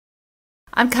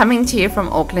I'm coming to you from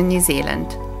Auckland, New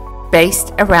Zealand,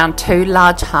 based around two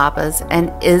large harbours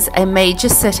and is a major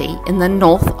city in the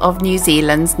north of New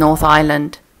Zealand's North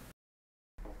Island.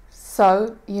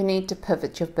 So you need to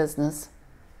pivot your business.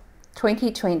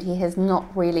 2020 has not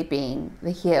really been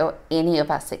the year any of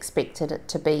us expected it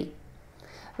to be.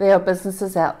 There are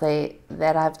businesses out there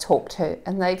that I've talked to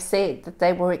and they've said that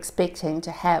they were expecting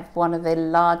to have one of their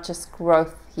largest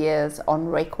growth years on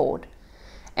record.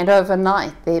 And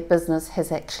overnight their business has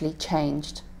actually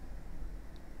changed.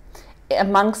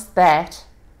 Amongst that,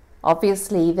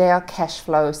 obviously there are cash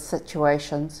flow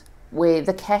situations where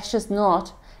the cash is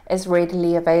not as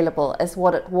readily available as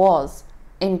what it was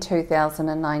in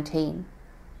 2019.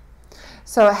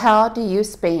 So how do you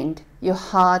spend your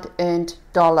hard-earned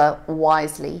dollar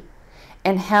wisely?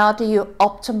 And how do you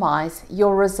optimize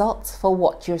your results for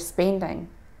what you're spending?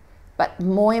 But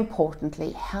more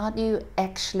importantly, how do you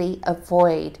actually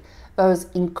avoid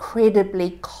those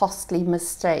incredibly costly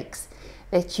mistakes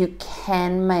that you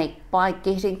can make by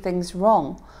getting things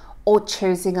wrong or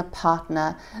choosing a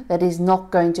partner that is not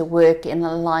going to work in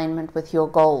alignment with your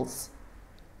goals?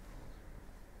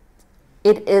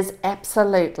 It is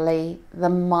absolutely the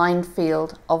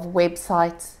minefield of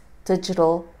websites,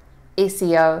 digital,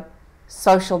 SEO,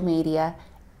 social media,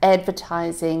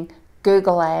 advertising,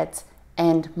 Google Ads,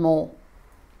 and more.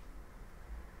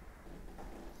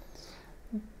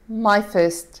 My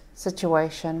first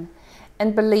situation,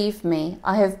 and believe me,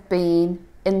 I have been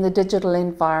in the digital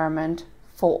environment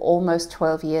for almost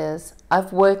 12 years.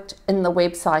 I've worked in the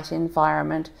website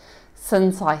environment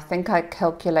since I think I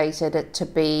calculated it to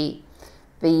be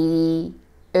the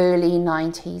early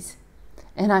 90s,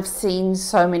 and I've seen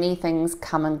so many things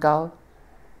come and go.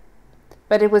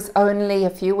 But it was only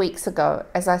a few weeks ago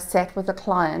as I sat with a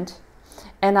client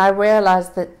and I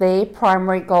realized that their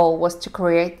primary goal was to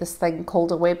create this thing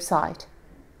called a website.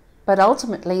 But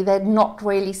ultimately they'd not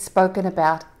really spoken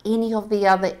about any of the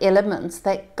other elements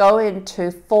that go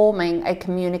into forming a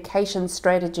communication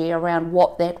strategy around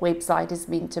what that website is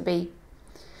meant to be.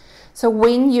 So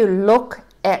when you look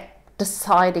at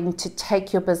deciding to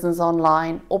take your business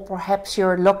online, or perhaps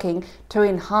you're looking to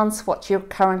enhance what you're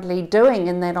currently doing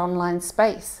in that online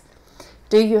space,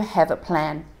 do you have a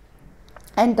plan?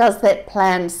 And does that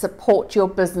plan support your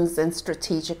business and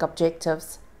strategic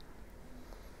objectives?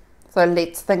 So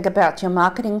let's think about your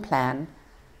marketing plan.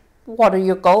 What are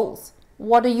your goals?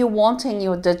 What are you wanting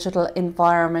your digital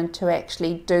environment to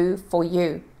actually do for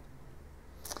you?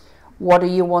 What are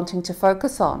you wanting to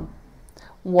focus on?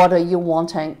 What are you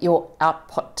wanting your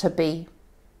output to be?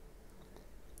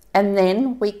 And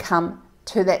then we come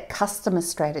to that customer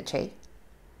strategy,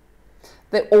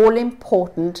 the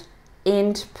all-important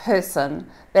end person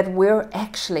that we're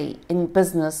actually in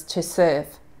business to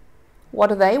serve. What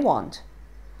do they want?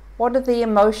 What are the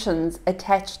emotions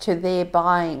attached to their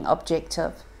buying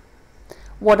objective?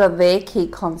 What are their key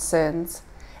concerns?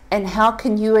 And how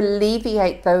can you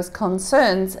alleviate those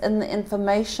concerns in the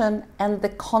information and the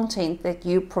content that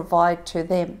you provide to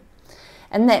them?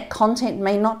 And that content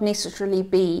may not necessarily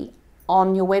be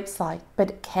on your website, but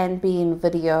it can be in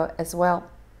video as well.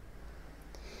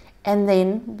 And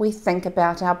then we think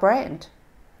about our brand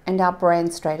and our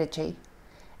brand strategy.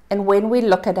 And when we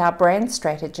look at our brand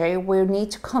strategy, we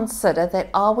need to consider that,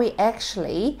 are we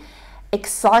actually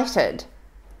excited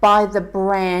by the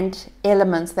brand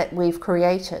elements that we've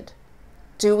created?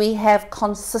 Do we have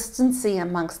consistency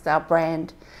amongst our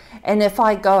brand? And if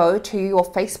I go to your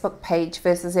Facebook page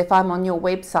versus if I'm on your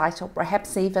website, or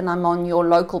perhaps even I'm on your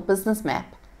local business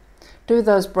map, do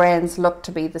those brands look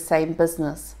to be the same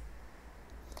business?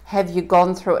 Have you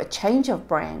gone through a change of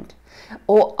brand?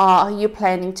 Or are you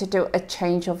planning to do a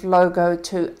change of logo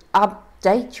to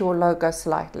update your logo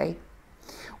slightly?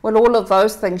 Well, all of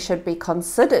those things should be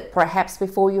considered perhaps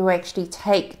before you actually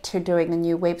take to doing a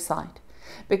new website.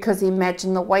 Because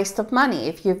imagine the waste of money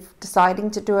if you're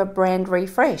deciding to do a brand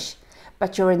refresh,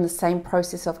 but you're in the same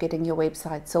process of getting your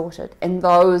website sorted, and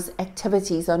those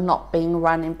activities are not being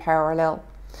run in parallel.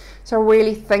 So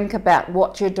really think about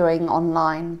what you're doing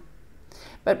online.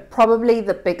 But probably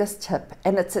the biggest tip,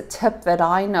 and it's a tip that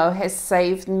I know has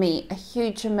saved me a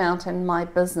huge amount in my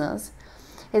business,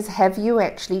 is, have you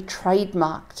actually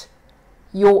trademarked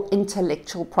your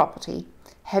intellectual property?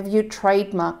 Have you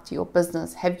trademarked your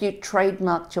business? Have you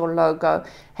trademarked your logo?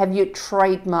 Have you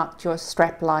trademarked your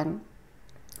strapline?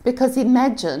 Because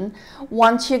imagine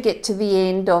once you get to the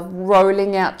end of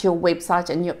rolling out your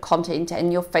website and your content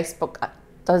and your Facebook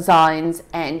designs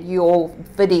and your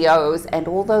videos and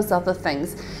all those other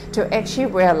things, to actually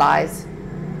realize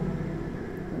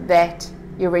that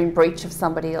you're in breach of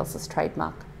somebody else's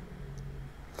trademark.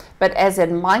 But as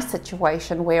in my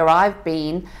situation where I've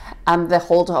been the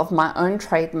holder of my own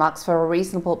trademarks for a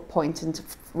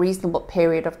reasonable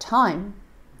period of time,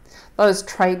 those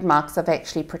trademarks have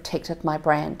actually protected my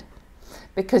brand.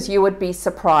 Because you would be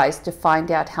surprised to find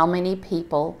out how many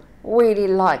people really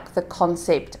like the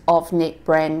concept of net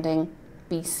branding,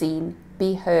 be seen,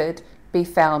 be heard, be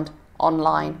found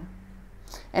online.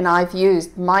 And I've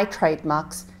used my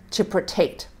trademarks to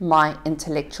protect my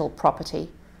intellectual property.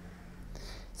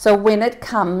 So when it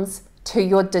comes to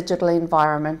your digital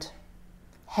environment,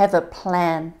 have a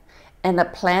plan, and a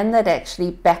plan that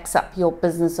actually backs up your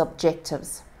business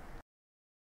objectives.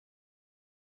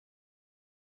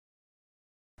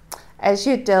 As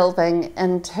you're delving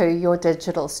into your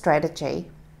digital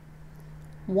strategy,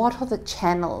 what are the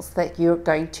channels that you're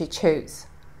going to choose?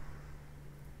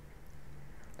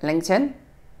 LinkedIn,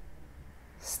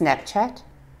 Snapchat,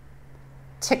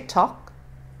 TikTok,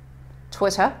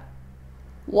 Twitter,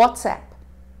 WhatsApp.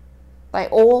 They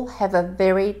all have a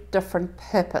very different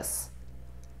purpose.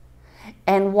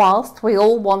 And whilst we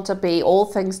all want to be all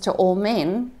things to all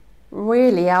men,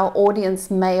 really our audience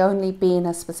may only be in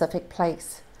a specific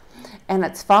place. And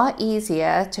it's far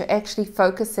easier to actually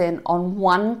focus in on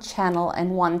one channel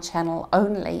and one channel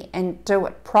only and do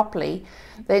it properly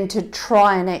than to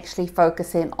try and actually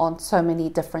focus in on so many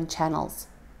different channels.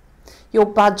 Your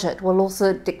budget will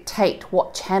also dictate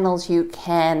what channels you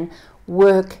can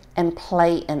work and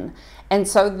play in. And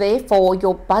so therefore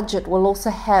your budget will also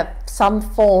have some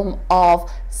form of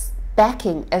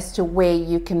backing as to where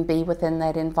you can be within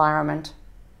that environment.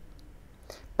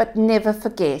 But never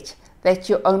forget that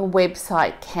your own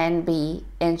website can be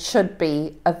and should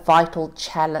be a vital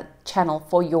channel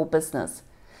for your business,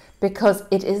 because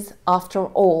it is, after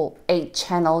all, a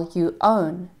channel you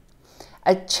own,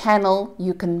 a channel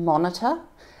you can monitor,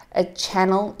 a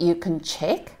channel you can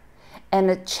check, and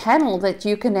a channel that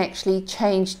you can actually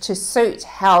change to suit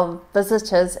how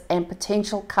visitors and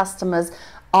potential customers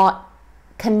are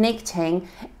connecting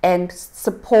and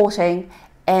supporting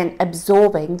and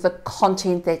absorbing the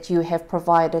content that you have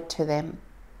provided to them.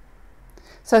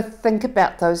 So think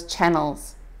about those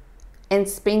channels and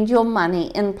spend your money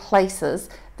in places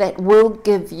that will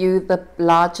give you the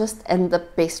largest and the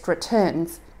best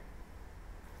returns.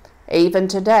 Even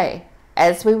today,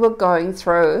 as we were going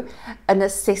through an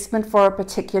assessment for a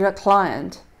particular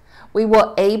client, we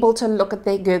were able to look at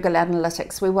their Google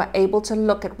Analytics. We were able to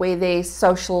look at where their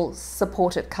social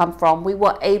support had come from. We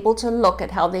were able to look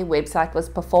at how their website was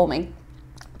performing.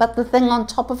 But the thing on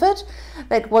top of it,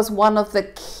 that was one of the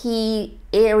key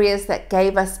areas that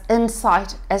gave us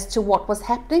insight as to what was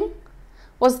happening,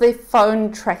 was their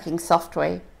phone tracking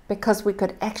software, because we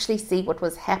could actually see what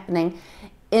was happening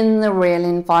in the real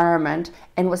environment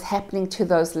and was happening to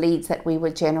those leads that we were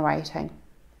generating.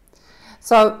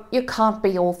 So you can't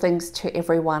be all things to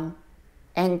everyone,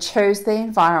 and choose the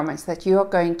environments that you are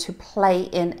going to play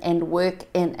in and work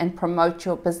in and promote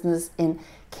your business in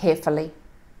carefully.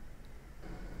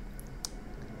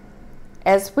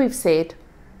 As we've said,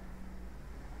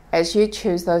 as you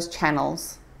choose those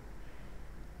channels,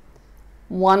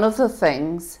 one of the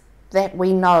things that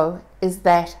we know is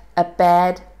that a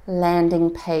bad landing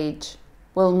page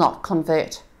will not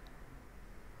convert.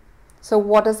 So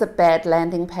what is a bad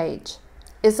landing page?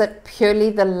 Is it purely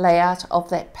the layout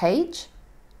of that page?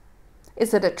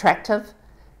 Is it attractive?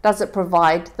 Does it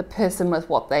provide the person with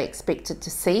what they expected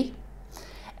to see?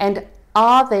 And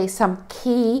are there some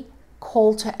key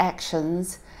call to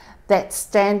actions that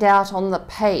stand out on the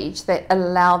page that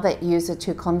allow that user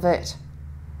to convert?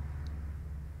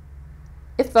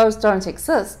 If those don't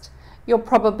exist, your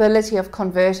probability of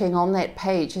converting on that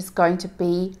page is going to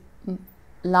be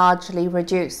largely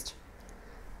reduced.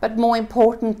 But more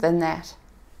important than that,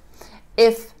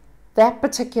 if that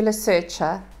particular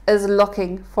searcher is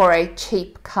looking for a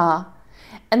cheap car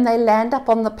and they land up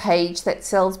on the page that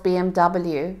sells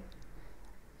BMW,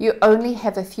 you only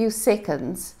have a few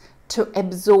seconds to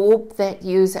absorb that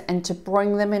user and to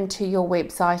bring them into your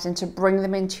website and to bring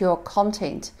them into your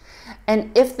content.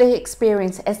 And if their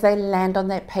experience as they land on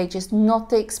that page is not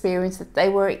the experience that they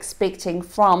were expecting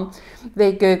from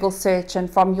their Google search and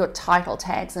from your title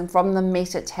tags and from the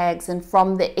meta tags and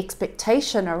from the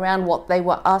expectation around what they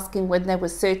were asking when they were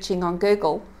searching on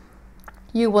Google,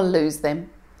 you will lose them.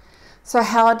 So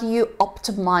how do you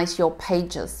optimize your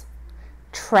pages?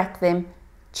 Track them,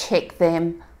 check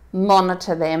them,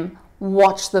 monitor them,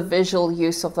 watch the visual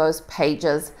use of those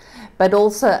pages, but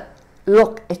also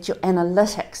look at your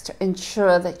analytics to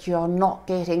ensure that you're not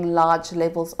getting large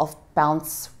levels of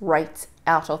bounce rates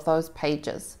out of those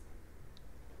pages.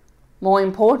 More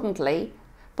importantly,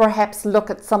 Perhaps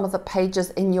look at some of the pages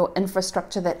in your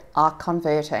infrastructure that are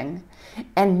converting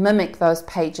and mimic those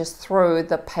pages through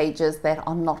the pages that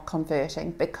are not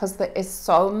converting, because there is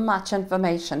so much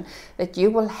information that you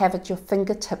will have at your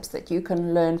fingertips that you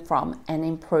can learn from and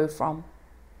improve from.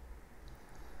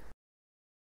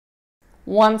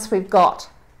 Once we've got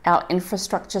our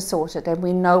infrastructure sorted and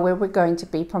we know where we're going to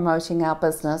be promoting our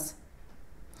business,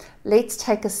 let's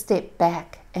take a step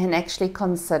back and actually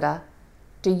consider,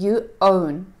 do you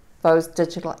own those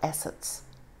digital assets?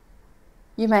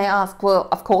 You may ask, well,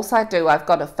 of course I do. I've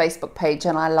got a Facebook page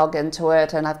and I log into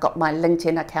it, and I've got my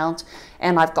LinkedIn account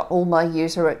and I've got all my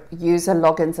user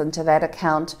logins into that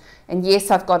account, and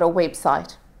yes, I've got a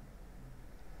website.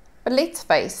 But let's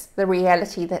face the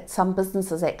reality that some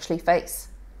businesses actually face,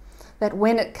 that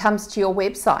when it comes to your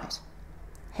website,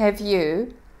 have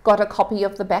you got a copy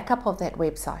of the backup of that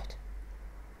website?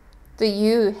 Do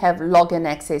you have login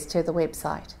access to the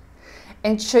website?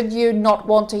 And should you not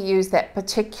want to use that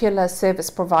particular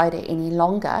service provider any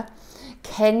longer,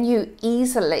 can you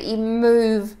easily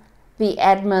move the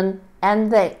admin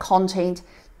and that content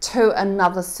to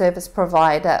another service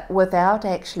provider without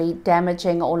actually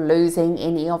damaging or losing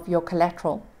any of your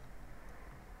collateral?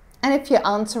 And if your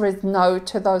answer is no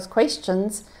to those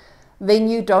questions, then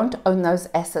you don't own those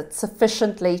assets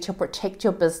sufficiently to protect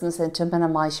your business and to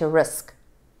minimize your risk.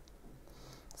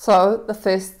 So the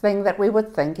first thing that we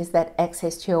would think is that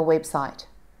access to your website.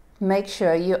 Make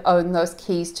sure you own those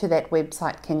keys to that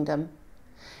website kingdom,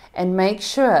 and make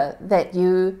sure that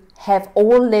you have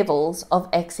all levels of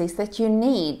access that you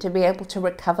need to be able to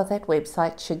recover that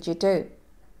website should you do.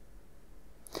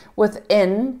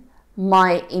 Within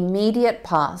my immediate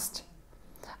past,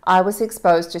 I was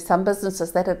exposed to some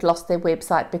businesses that had lost their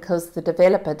website because the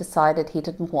developer decided he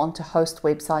didn't want to host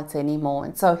websites anymore,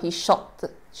 and so he shut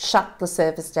the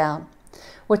service down,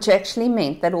 which actually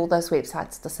meant that all those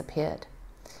websites disappeared.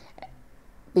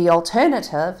 The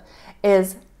alternative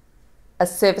is a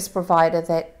service provider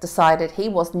that decided he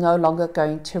was no longer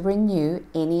going to renew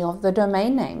any of the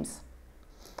domain names,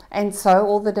 and so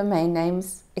all the domain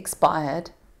names expired,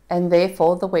 and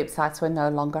therefore the websites were no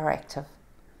longer active.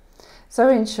 So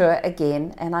ensure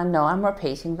again, and I know I'm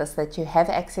repeating this, that you have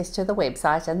access to the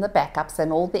website and the backups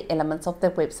and all the elements of the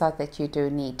website that you do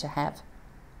need to have.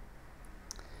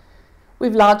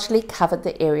 We've largely covered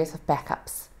the areas of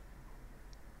backups,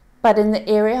 but in the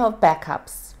area of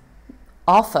backups,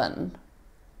 often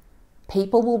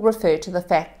people will refer to the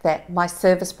fact that my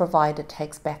service provider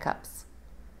takes backups.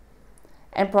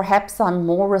 And perhaps I'm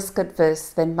more risk adverse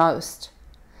than most,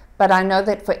 but I know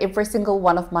that for every single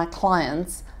one of my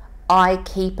clients, I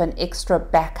keep an extra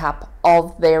backup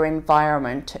of their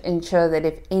environment to ensure that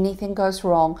if anything goes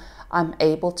wrong, I'm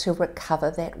able to recover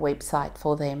that website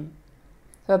for them.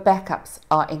 So backups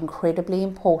are incredibly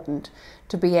important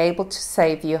to be able to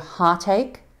save you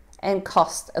heartache and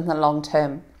cost in the long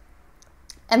term.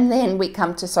 And then we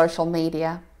come to social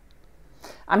media.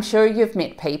 I'm sure you've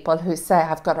met people who say,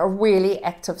 I've got a really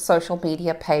active social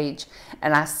media page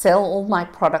and I sell all my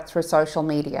product through social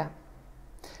media.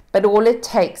 But all it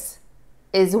takes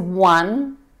is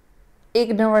one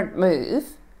ignorant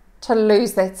move to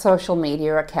lose that social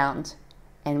media account,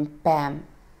 and bam,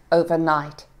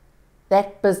 overnight,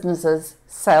 that business's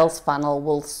sales funnel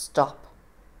will stop.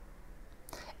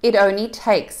 It only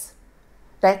takes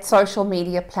that social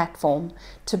media platform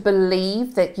to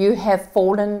believe that you have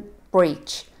fallen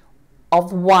breach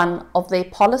of one of their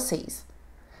policies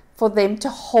for them to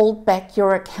hold back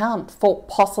your account for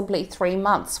possibly 3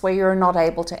 months where you're not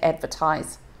able to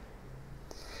advertise.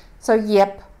 So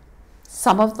yep,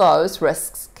 some of those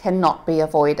risks cannot be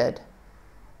avoided.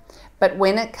 But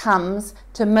when it comes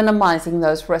to minimizing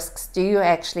those risks, do you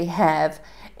actually have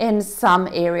in some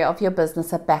area of your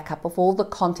business a backup of all the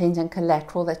content and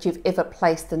collateral that you've ever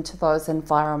placed into those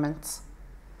environments?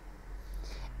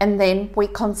 And then we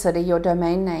consider your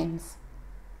domain names.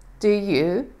 Do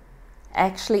you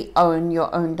actually own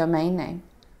your own domain name?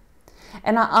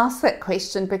 And I ask that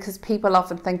question because people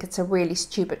often think it's a really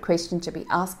stupid question to be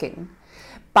asking.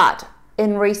 But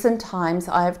in recent times,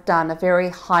 I've done a very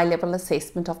high-level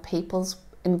assessment of people's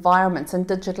environments and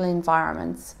digital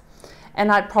environments.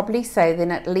 And I'd probably say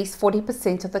then at least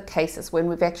 40% of the cases when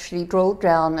we've actually drilled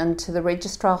down into the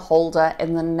registrar holder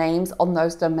and the names on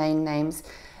those domain names,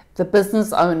 the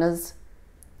business owners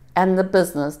and the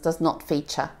business does not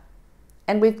feature.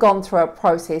 And we've gone through a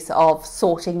process of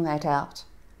sorting that out.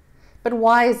 But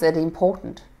why is it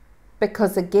important?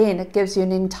 Because again, it gives you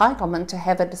an entitlement to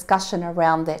have a discussion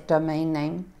around that domain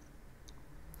name.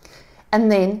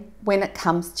 And then when it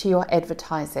comes to your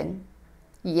advertising,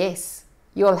 yes,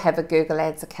 you'll have a Google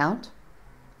Ads account,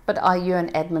 but are you an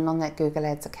admin on that Google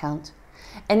Ads account?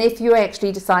 And if you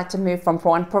actually decide to move from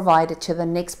one provider to the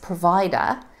next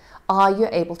provider, are you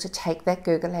able to take that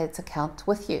Google Ads account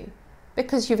with you?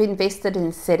 Because you've invested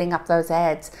in setting up those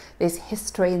ads. There's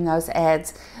history in those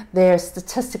ads. There's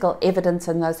statistical evidence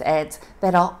in those ads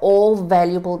that are all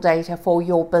valuable data for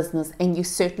your business, and you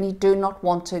certainly do not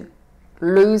want to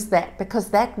lose that, because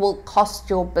that will cost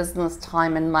your business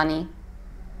time and money.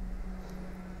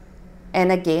 And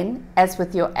again, as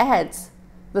with your ads,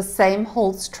 the same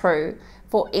holds true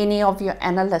for any of your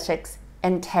analytics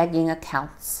and tagging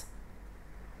accounts.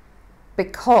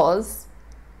 Because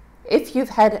if you've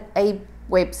had a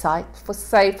website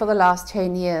for the last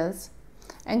 10 years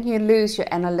and you lose your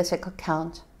analytic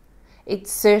account, it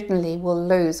certainly will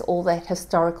lose all that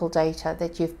historical data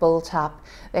that you've built up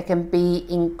that can be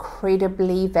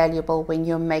incredibly valuable when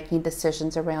you're making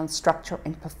decisions around structure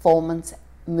and performance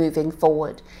moving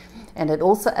forward. And it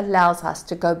also allows us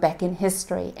to go back in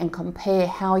history and compare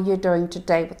how you're doing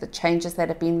today with the changes that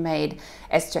have been made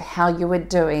as to how you were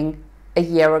doing a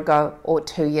year ago or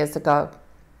 2 years ago.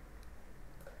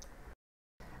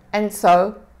 And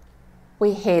so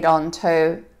we head on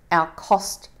to our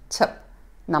cost tip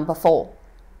number 4.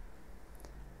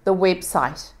 The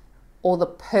website, or the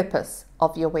purpose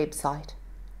of your website.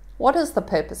 What is the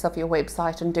purpose of your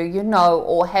website, and do you know,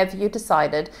 or have you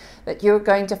decided that you're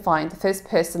going to find the first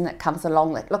person that comes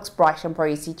along that looks bright and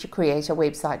breezy to create a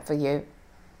website for you?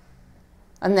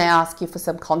 And they ask you for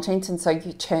some content, and so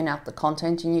you churn out the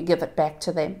content and you give it back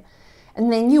to them.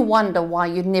 And then you wonder why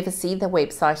you never see the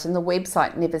website and the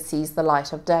website never sees the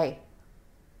light of day.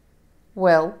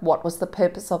 Well, what was the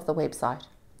purpose of the website?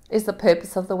 Is the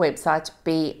purpose of the website to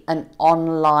be an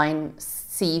online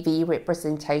CV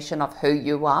representation of who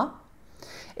you are?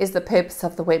 Is the purpose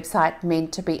of the website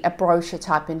meant to be a brochure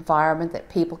type environment that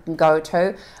people can go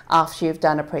to after you've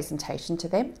done a presentation to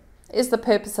them? Is the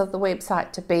purpose of the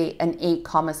website to be an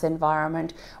e-commerce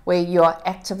environment where you're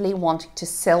actively wanting to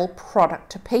sell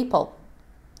product to people?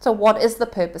 So what is the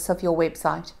purpose of your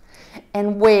website?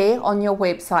 And where on your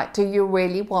website do you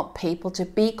really want people to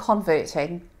be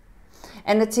converting?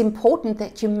 And it's important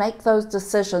that you make those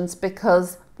decisions,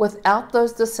 because without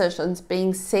those decisions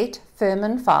being set firm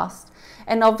and fast,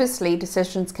 and obviously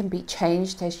decisions can be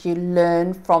changed as you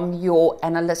learn from your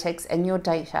analytics and your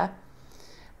data,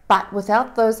 but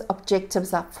without those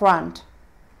objectives up front,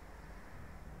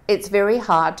 it's very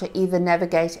hard to either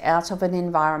navigate out of an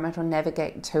environment or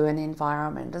navigate to an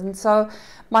environment. And so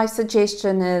my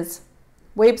suggestion is,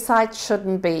 websites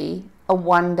shouldn't be a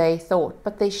one-day thought,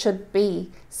 but there should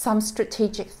be some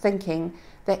strategic thinking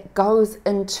that goes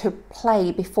into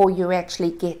play before you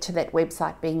actually get to that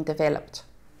website being developed.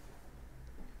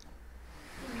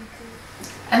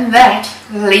 And that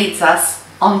leads us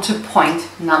on to point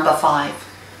number 5.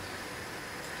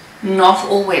 Not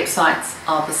all websites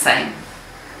are the same.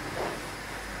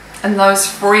 And those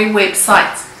free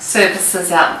website services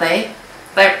out there,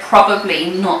 they're probably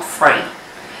not free.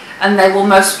 And they will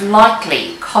most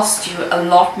likely cost you a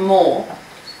lot more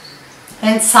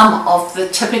than some of the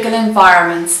typical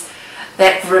environments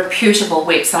that reputable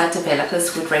website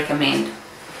developers would recommend.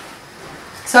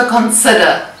 So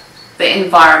consider the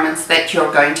environments that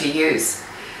you're going to use.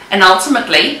 And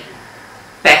ultimately,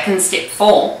 back in step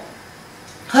 4,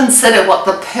 consider what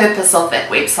the purpose of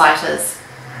that website is.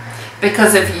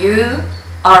 Because if you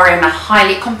are in a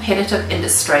highly competitive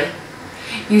industry,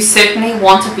 you certainly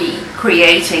want to be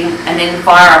creating an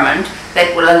environment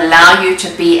that will allow you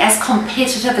to be as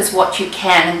competitive as what you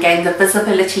can and gain the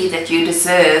visibility that you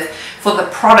deserve for the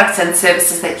products and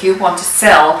services that you want to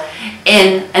sell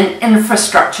in an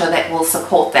infrastructure that will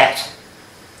support that.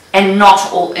 And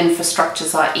not all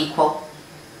infrastructures are equal.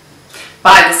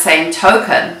 By the same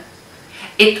token,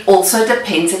 it also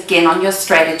depends again on your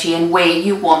strategy and where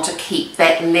you want to keep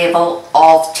that level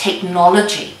of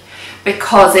technology.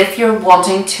 Because if you're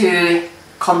wanting to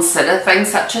consider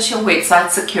things such as your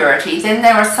website security, then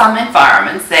there are some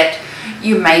environments that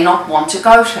you may not want to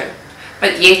go to.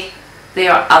 But yet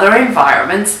there are other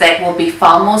environments that will be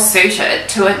far more suited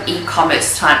to an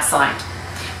e-commerce type site.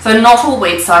 So not all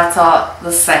websites are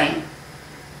the same.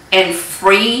 And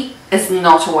free is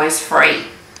not always free.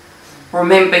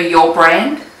 Remember, your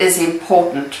brand is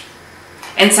important.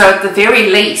 And so at the very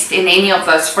least, in any of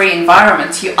those free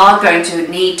environments, you are going to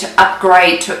need to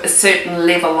upgrade to a certain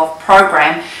level of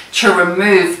program to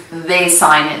remove their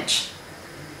signage.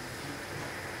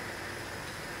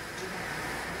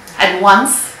 And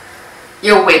once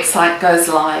your website goes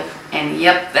live, and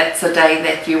yep, that's the day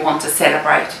that you want to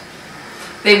celebrate,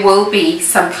 there will be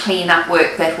some cleanup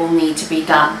work that will need to be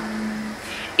done.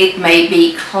 It may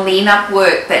be cleanup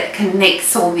work that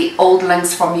connects all the old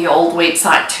links from your old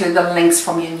website to the links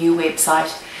from your new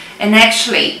website. And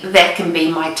actually, that can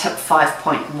be my tip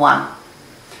 5.1.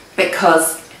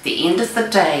 Because at the end of the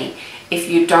day, if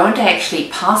you don't actually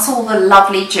pass all the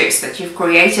lovely juice that you've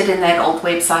created in that old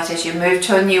website as you move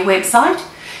to a new website,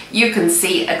 you can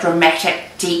see a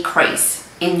dramatic decrease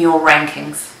in your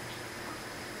rankings.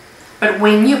 But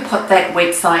when you put that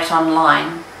website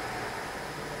online,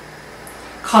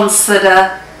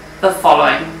 consider the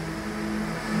following.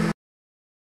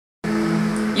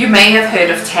 You may have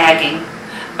heard of tagging,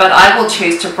 but I will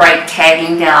choose to break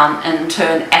tagging down into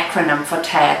an acronym for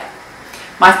TAG.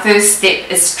 My first step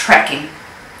is tracking.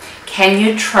 Can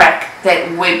you track that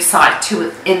website to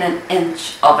within an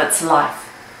inch of its life?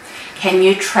 Can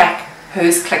you track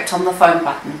who's clicked on the phone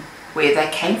button, where they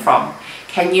came from?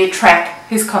 Can you track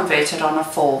who's converted on a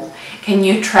form? Can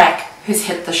you track who's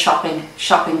hit the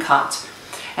shopping cart?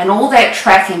 And all that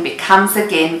tracking becomes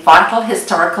again vital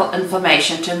historical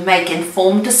information to make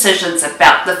informed decisions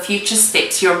about the future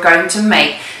steps you're going to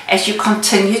make as you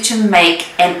continue to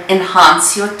make and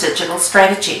enhance your digital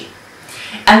strategy.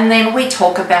 And then we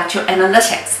talk about your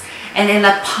analytics. And in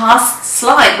a past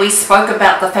slide, we spoke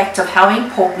about the fact of how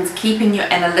important keeping your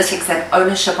analytics and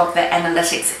ownership of the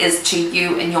analytics is to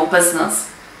you and your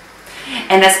business.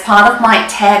 And as part of my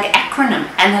TAG acronym,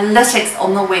 analytics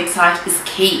on the website is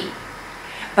key.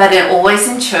 But it always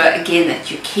ensure again that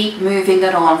you keep moving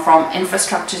it on from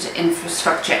infrastructure to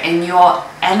infrastructure and you're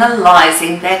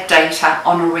analyzing that data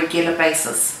on a regular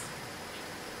basis.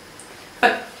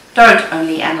 But don't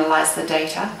only analyze the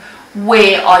data.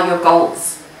 Where are your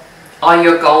goals? Are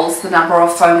your goals the number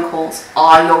of phone calls?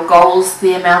 Are your goals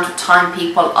the amount of time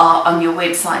people are on your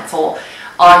website for?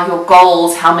 Are your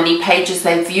goals how many pages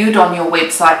they viewed on your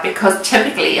website? Because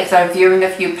typically if they're viewing a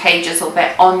few pages or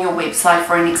they're on your website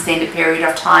for an extended period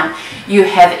of time, you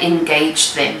have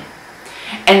engaged them.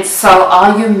 And so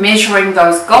are you measuring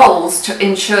those goals to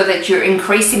ensure that you're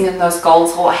increasing in those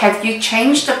goals, or have you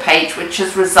changed a page which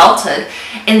has resulted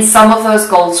in some of those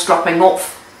goals dropping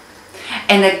off?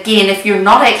 And again, if you're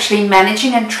not actually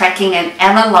managing and tracking and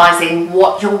analyzing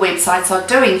what your websites are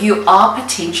doing, you are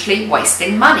potentially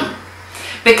wasting money.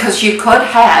 Because you could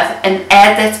have an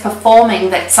ad that's performing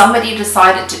that somebody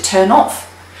decided to turn off.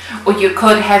 Or you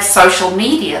could have social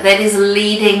media that is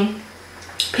leading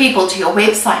people to your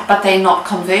website, but they're not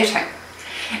converting.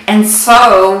 And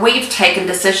so we've taken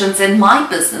decisions in my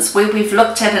business where we've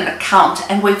looked at an account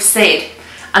and we've said,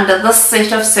 under this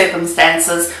set of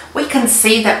circumstances, we can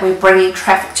see that we're bringing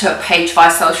traffic to a page via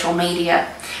social media.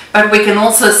 But we can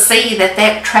also see that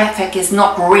that traffic is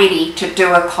not ready to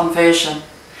do a conversion.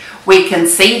 We can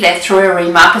see that through a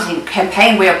remarketing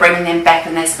campaign we are bringing them back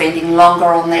and they're spending longer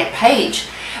on that page.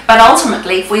 But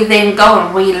ultimately, if we then go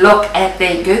and we look at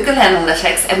their Google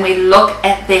Analytics and we look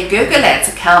at their Google Ads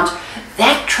account,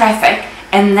 that traffic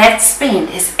and that spend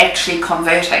is actually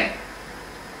converting.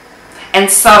 And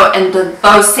so under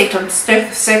those set of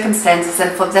circumstances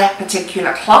and for that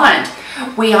particular client,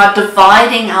 we are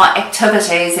dividing our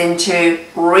activities into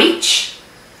reach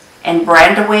and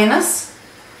brand awareness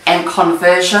and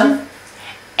conversion,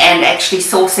 and actually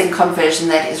sourcing conversion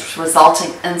that is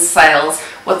resulting in sales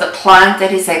with a client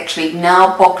that is actually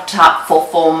now booked up for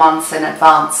 4 months in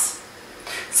advance.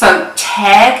 So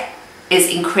TAG is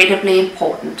incredibly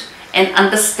important, and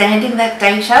understanding that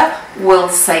data will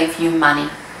save you money.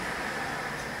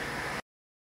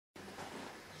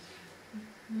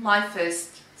 My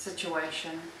first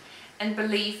situation, and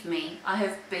believe me, I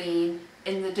have been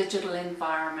in the digital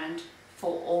environment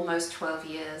for almost 12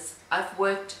 years. I've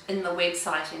worked in the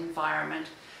website environment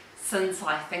since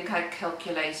I think I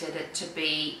calculated it to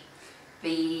be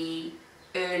the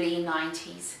early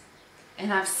 90s,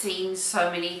 and I've seen so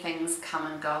many things come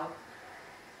and go.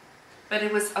 But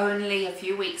it was only a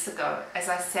few weeks ago as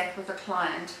I sat with a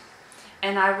client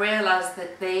and I realized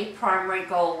that their primary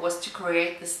goal was to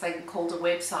create this thing called a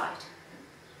website.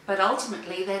 But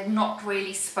ultimately, they'd not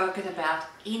really spoken about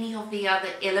any of the other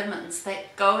elements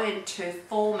that go into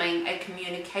forming a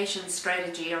communication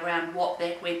strategy around what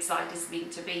that website is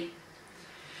meant to be.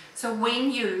 So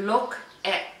when you look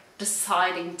at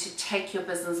deciding to take your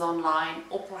business online,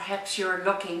 or perhaps you're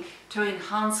looking to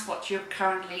enhance what you're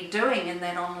currently doing in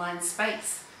that online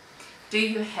space, do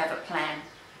you have a plan?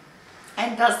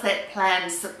 And does that plan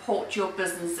support your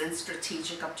business and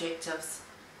strategic objectives?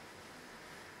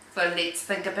 So let's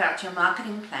think about your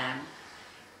marketing plan.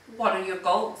 What are your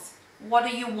goals? What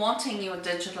are you wanting your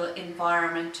digital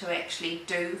environment to actually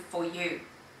do for you?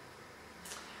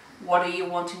 What are you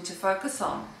wanting to focus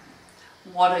on?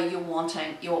 What are you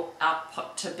wanting your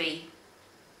output to be?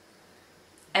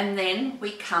 And then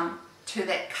we come to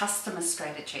that customer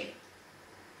strategy,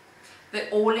 the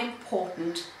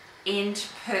all-important end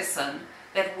person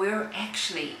that we're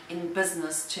actually in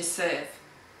business to serve.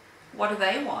 What do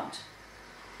they want?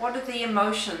 What are the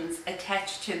emotions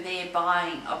attached to their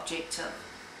buying objective?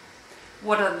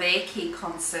 What are their key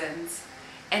concerns?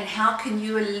 And how can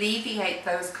you alleviate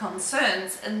those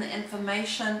concerns in the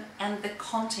information and the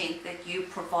content that you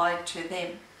provide to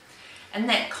them? And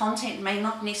that content may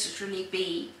not necessarily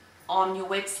be on your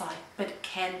website, but it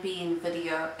can be in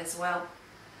video as well.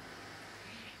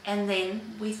 And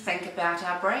then we think about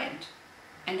our brand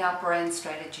and our brand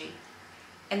strategy.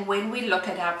 And when we look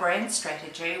at our brand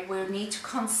strategy, we need to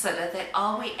consider that,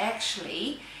 are we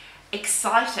actually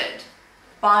excited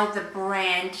by the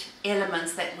brand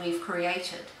elements that we've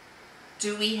created?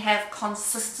 Do we have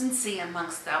consistency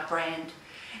amongst our brand?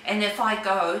 And if I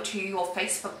go to your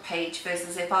Facebook page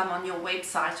versus if I'm on your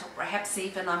website, or perhaps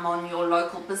even I'm on your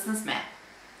local business map,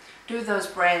 do those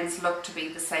brands look to be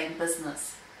the same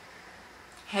business?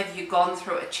 Have you gone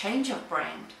through a change of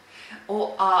brand?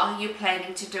 Or are you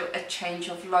planning to do a change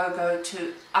of logo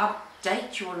to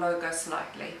update your logo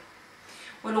slightly?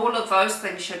 Well, all of those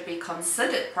things should be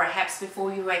considered perhaps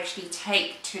before you actually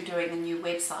take to doing a new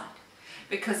website.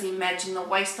 Because imagine the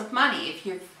waste of money if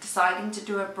you're deciding to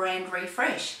do a brand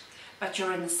refresh, but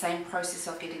you're in the same process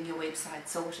of getting your website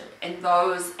sorted, and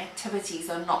those activities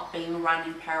are not being run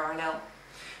in parallel.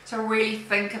 So really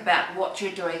think about what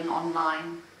you're doing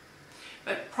online.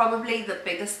 But probably the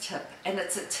biggest tip, and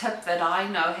it's a tip that I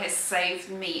know has saved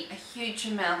me a huge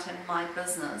amount in my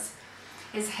business,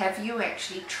 is have you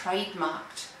actually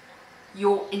trademarked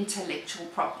your intellectual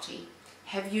property?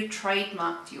 Have you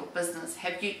trademarked your business?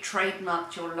 Have you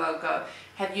trademarked your logo?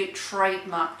 Have you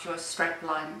trademarked your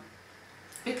strapline?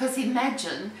 Because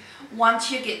imagine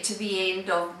once you get to the end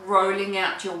of rolling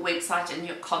out your website and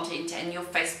your content and your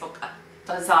Facebook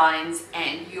designs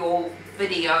and your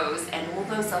videos and all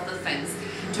those other things,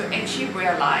 to actually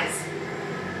realize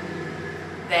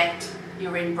that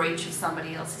you're in breach of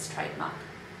somebody else's trademark.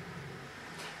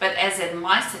 But as in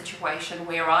my situation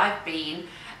where I've been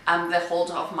the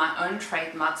holder of my own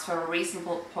trademarks for a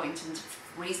reasonable point and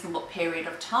reasonable period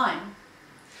of time,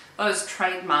 those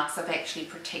trademarks have actually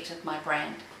protected my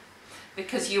brand.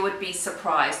 Because you would be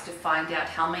surprised to find out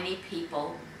how many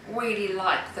people really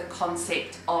like the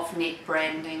concept of net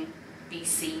branding, be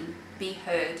seen, be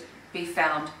heard, be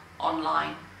found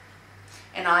online.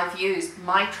 And I've used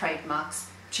my trademarks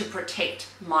to protect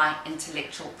my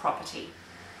intellectual property.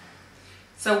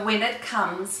 So when it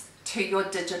comes to your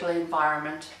digital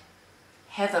environment,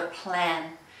 have a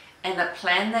plan, and a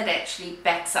plan that actually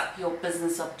backs up your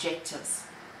business objectives.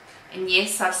 And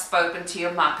yes, I've spoken to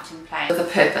your marketing plan with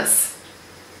a purpose.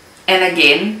 And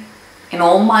again, in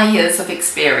all my years of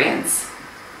experience,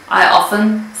 I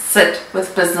often sit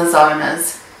with business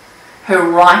owners who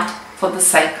write for the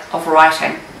sake of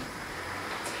writing.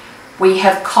 We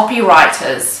have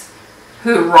copywriters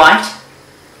who write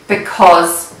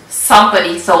because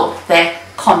somebody thought that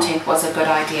content was a good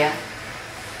idea.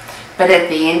 But at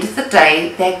the end of the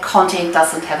day, that content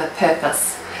doesn't have a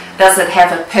purpose. Does it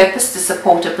have a purpose to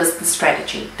support a business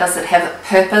strategy? Does it have a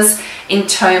purpose in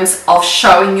terms of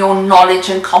showing your knowledge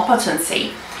and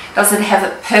competency? Does it have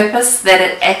a purpose that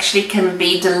it actually can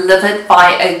be delivered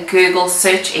by a Google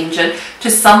search engine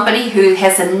to somebody who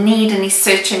has a need and is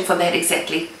searching for that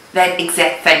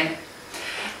exact thing?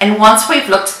 And once we've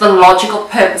looked at the logical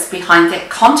purpose behind that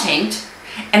content,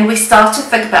 and we start to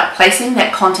think about placing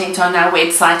that content on our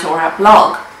website or our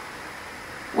blog,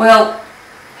 well,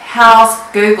 how's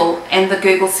Google and the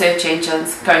Google search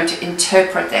engines going to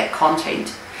interpret that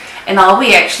content? And are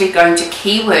we actually going to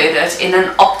keyword it in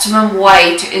an optimum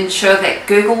way to ensure that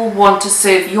Google will want to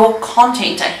serve your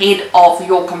content ahead of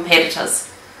your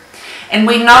competitors? And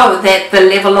we know that the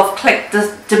level of click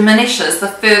diminishes the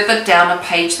further down a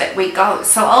page that we go.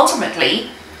 So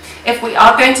ultimately, if we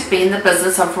are going to be in the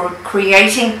business of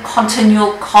creating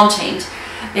continual content,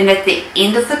 then at the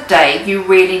end of the day, you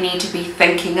really need to be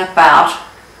thinking about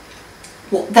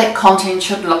what that content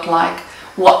should look like,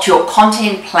 what your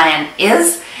content plan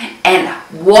is, and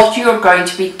what you're going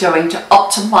to be doing to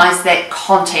optimize that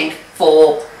content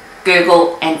for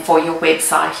Google and for your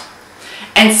website.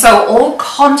 And so all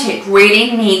content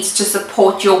really needs to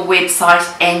support your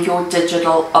website and your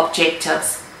digital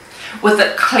objectives, with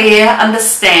a clear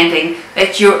understanding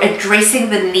that you're addressing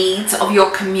the needs of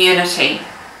your community,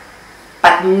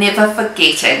 but never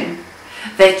forgetting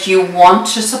that you want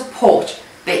to support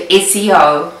the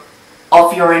SEO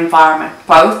of your environment,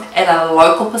 both at a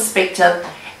local perspective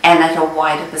and at a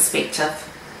wider perspective.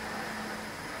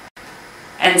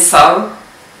 And so,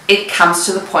 it comes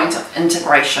to the point of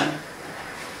integration.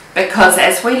 Because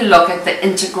as we look at the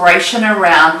integration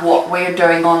around what we're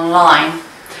doing online,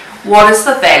 what is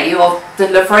the value of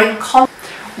delivering content?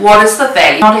 What is the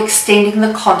value of not extending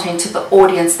the content to the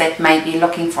audience that may be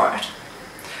looking for it?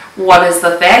 What is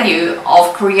the value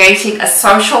of creating a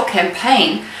social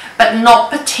campaign but not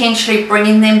potentially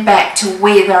bringing them back to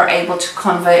where they're able to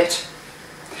convert?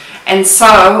 And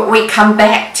so we come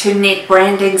back to Net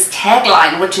Branding's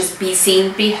tagline, which is be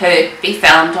seen, be heard, be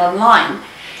found online.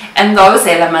 And those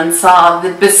elements are,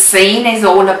 the be seen is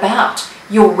all about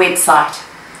your website,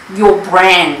 your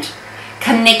brand,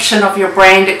 connection of your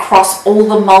brand across all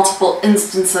the multiple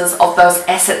instances of those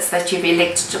assets that you've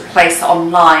elected to place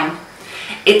online.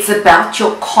 It's about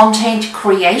your content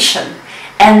creation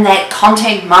and that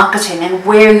content marketing and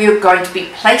where you're going to be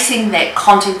placing that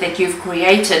content that you've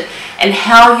created and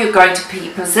how you're going to be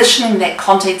positioning that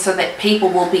content so that people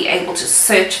will be able to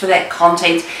search for that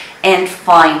content and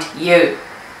find you.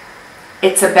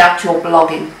 It's about your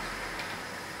blogging.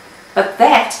 But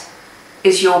that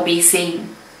is your be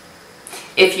seen.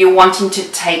 If you're wanting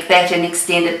to take that and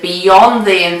extend it beyond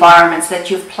the environments that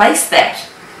you've placed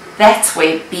that's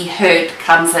where be heard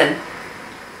comes in.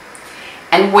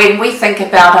 And when we think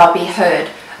about our be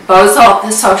heard, those are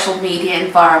the social media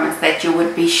environments that you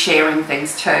would be sharing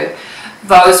things to.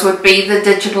 Those would be the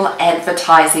digital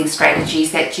advertising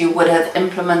strategies that you would have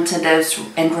implemented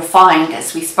and refined,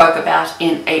 as we spoke about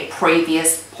in a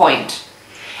previous point.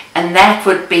 And that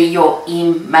would be your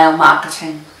email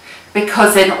marketing.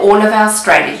 Because in all of our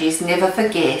strategies, never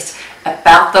forget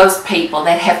about those people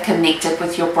that have connected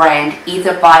with your brand,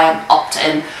 either via an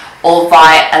opt-in or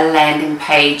via a landing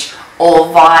page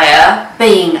or via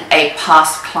being a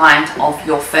past client of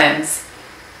your firm's.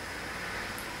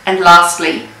 And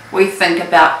lastly, we think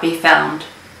about be found.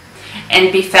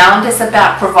 And be found is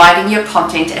about providing your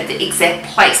content at the exact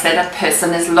place that a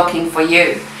person is looking for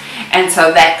you. And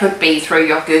so that could be through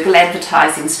your Google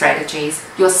advertising strategies,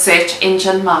 your search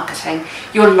engine marketing,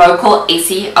 your local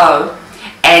SEO,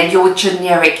 and your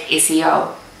generic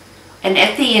SEO. And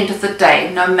at the end of the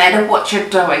day, no matter what you're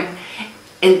doing,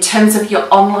 in terms of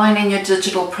your online and your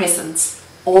digital presence,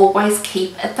 always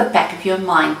keep at the back of your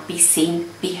mind, be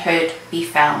seen, be heard, be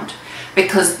found.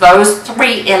 Because those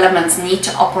three elements need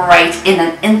to operate in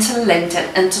an interlinked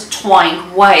and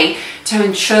intertwined way to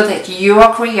ensure that you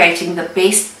are creating the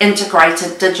best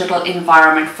integrated digital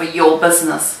environment for your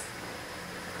business.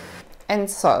 And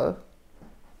so,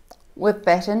 with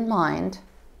that in mind,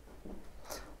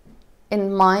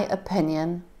 in my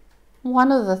opinion,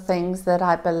 one of the things that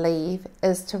I believe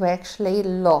is to actually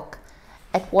look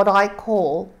at what I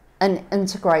call an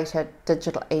integrated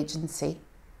digital agency.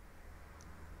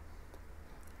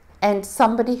 And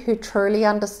somebody who truly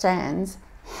understands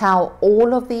how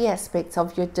all of the aspects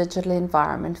of your digital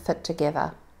environment fit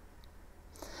together.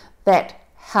 That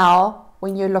how,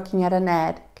 when you're looking at an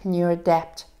ad, can you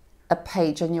adapt a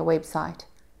page on your website?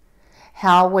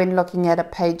 How, when looking at a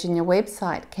page on your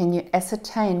website, can you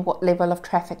ascertain what level of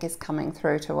traffic is coming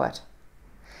through to it?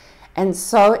 And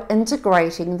so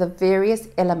integrating the various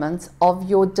elements of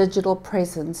your digital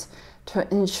presence to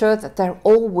ensure that they're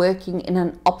all working in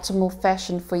an optimal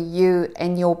fashion for you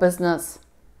and your business.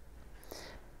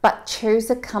 But choose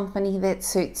a company that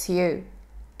suits you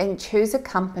and choose a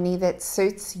company that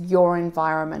suits your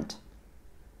environment.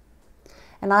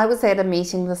 And I was at a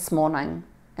meeting this morning,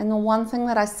 and the one thing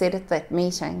that I said at that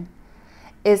meeting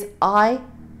is I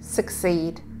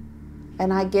succeed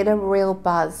and I get a real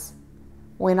buzz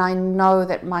when I know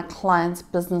that my clients'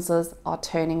 businesses are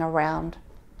turning around.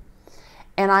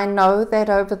 And I know that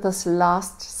over this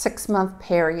last 6-month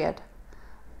period,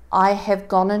 I have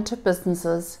gone into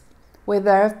businesses where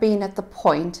they have been at the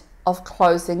point of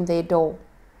closing their door.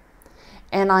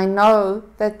 And I know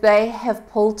that they have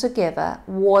pulled together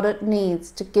what it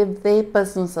needs to give their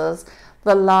businesses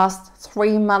the last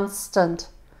 3-month stint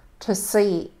to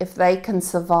see if they can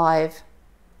survive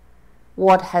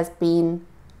what has been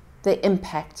the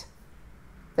impact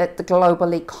that the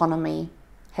global economy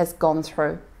has gone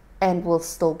through and will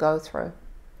still go through.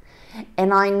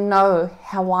 And I know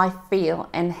how I feel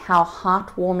and how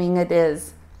heartwarming it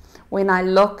is when I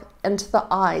look into the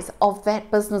eyes of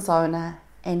that business owner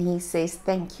and he says,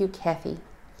 "Thank you, Kathy,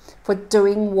 for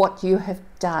doing what you have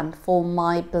done for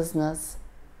my business.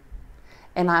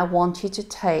 And I want you to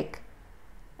take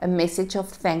a message of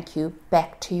thank you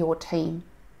back to your team."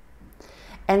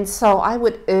 And so I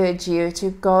would urge you to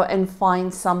go and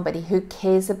find somebody who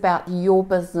cares about your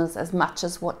business as much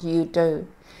as what you do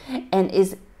and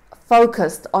is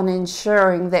focused on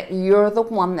ensuring that you're the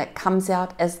one that comes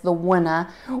out as the winner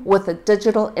with a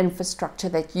digital infrastructure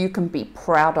that you can be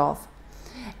proud of.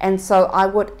 And so I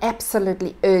would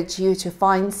absolutely urge you to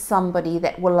find somebody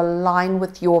that will align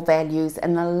with your values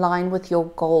and align with your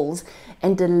goals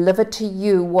and deliver to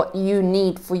you what you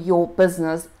need for your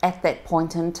business at that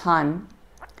point in time,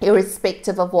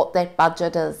 irrespective of what that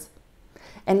budget is.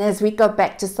 And as we go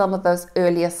back to some of those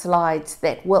earlier slides,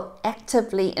 that will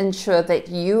actively ensure that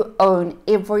you own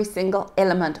every single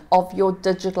element of your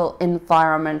digital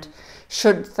environment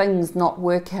should things not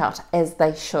work out as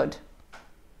they should.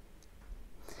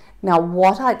 Now,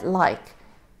 what I'd like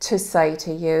to say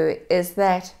to you is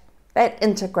that that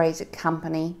integrated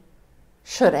company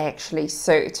should actually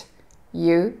suit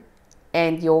you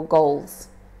and your goals.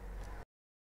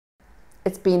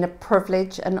 It's been a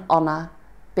privilege and honor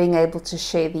being able to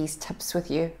share these tips with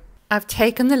you. I've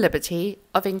taken the liberty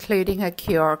of including a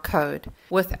QR code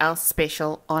with our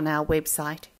special on our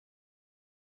website.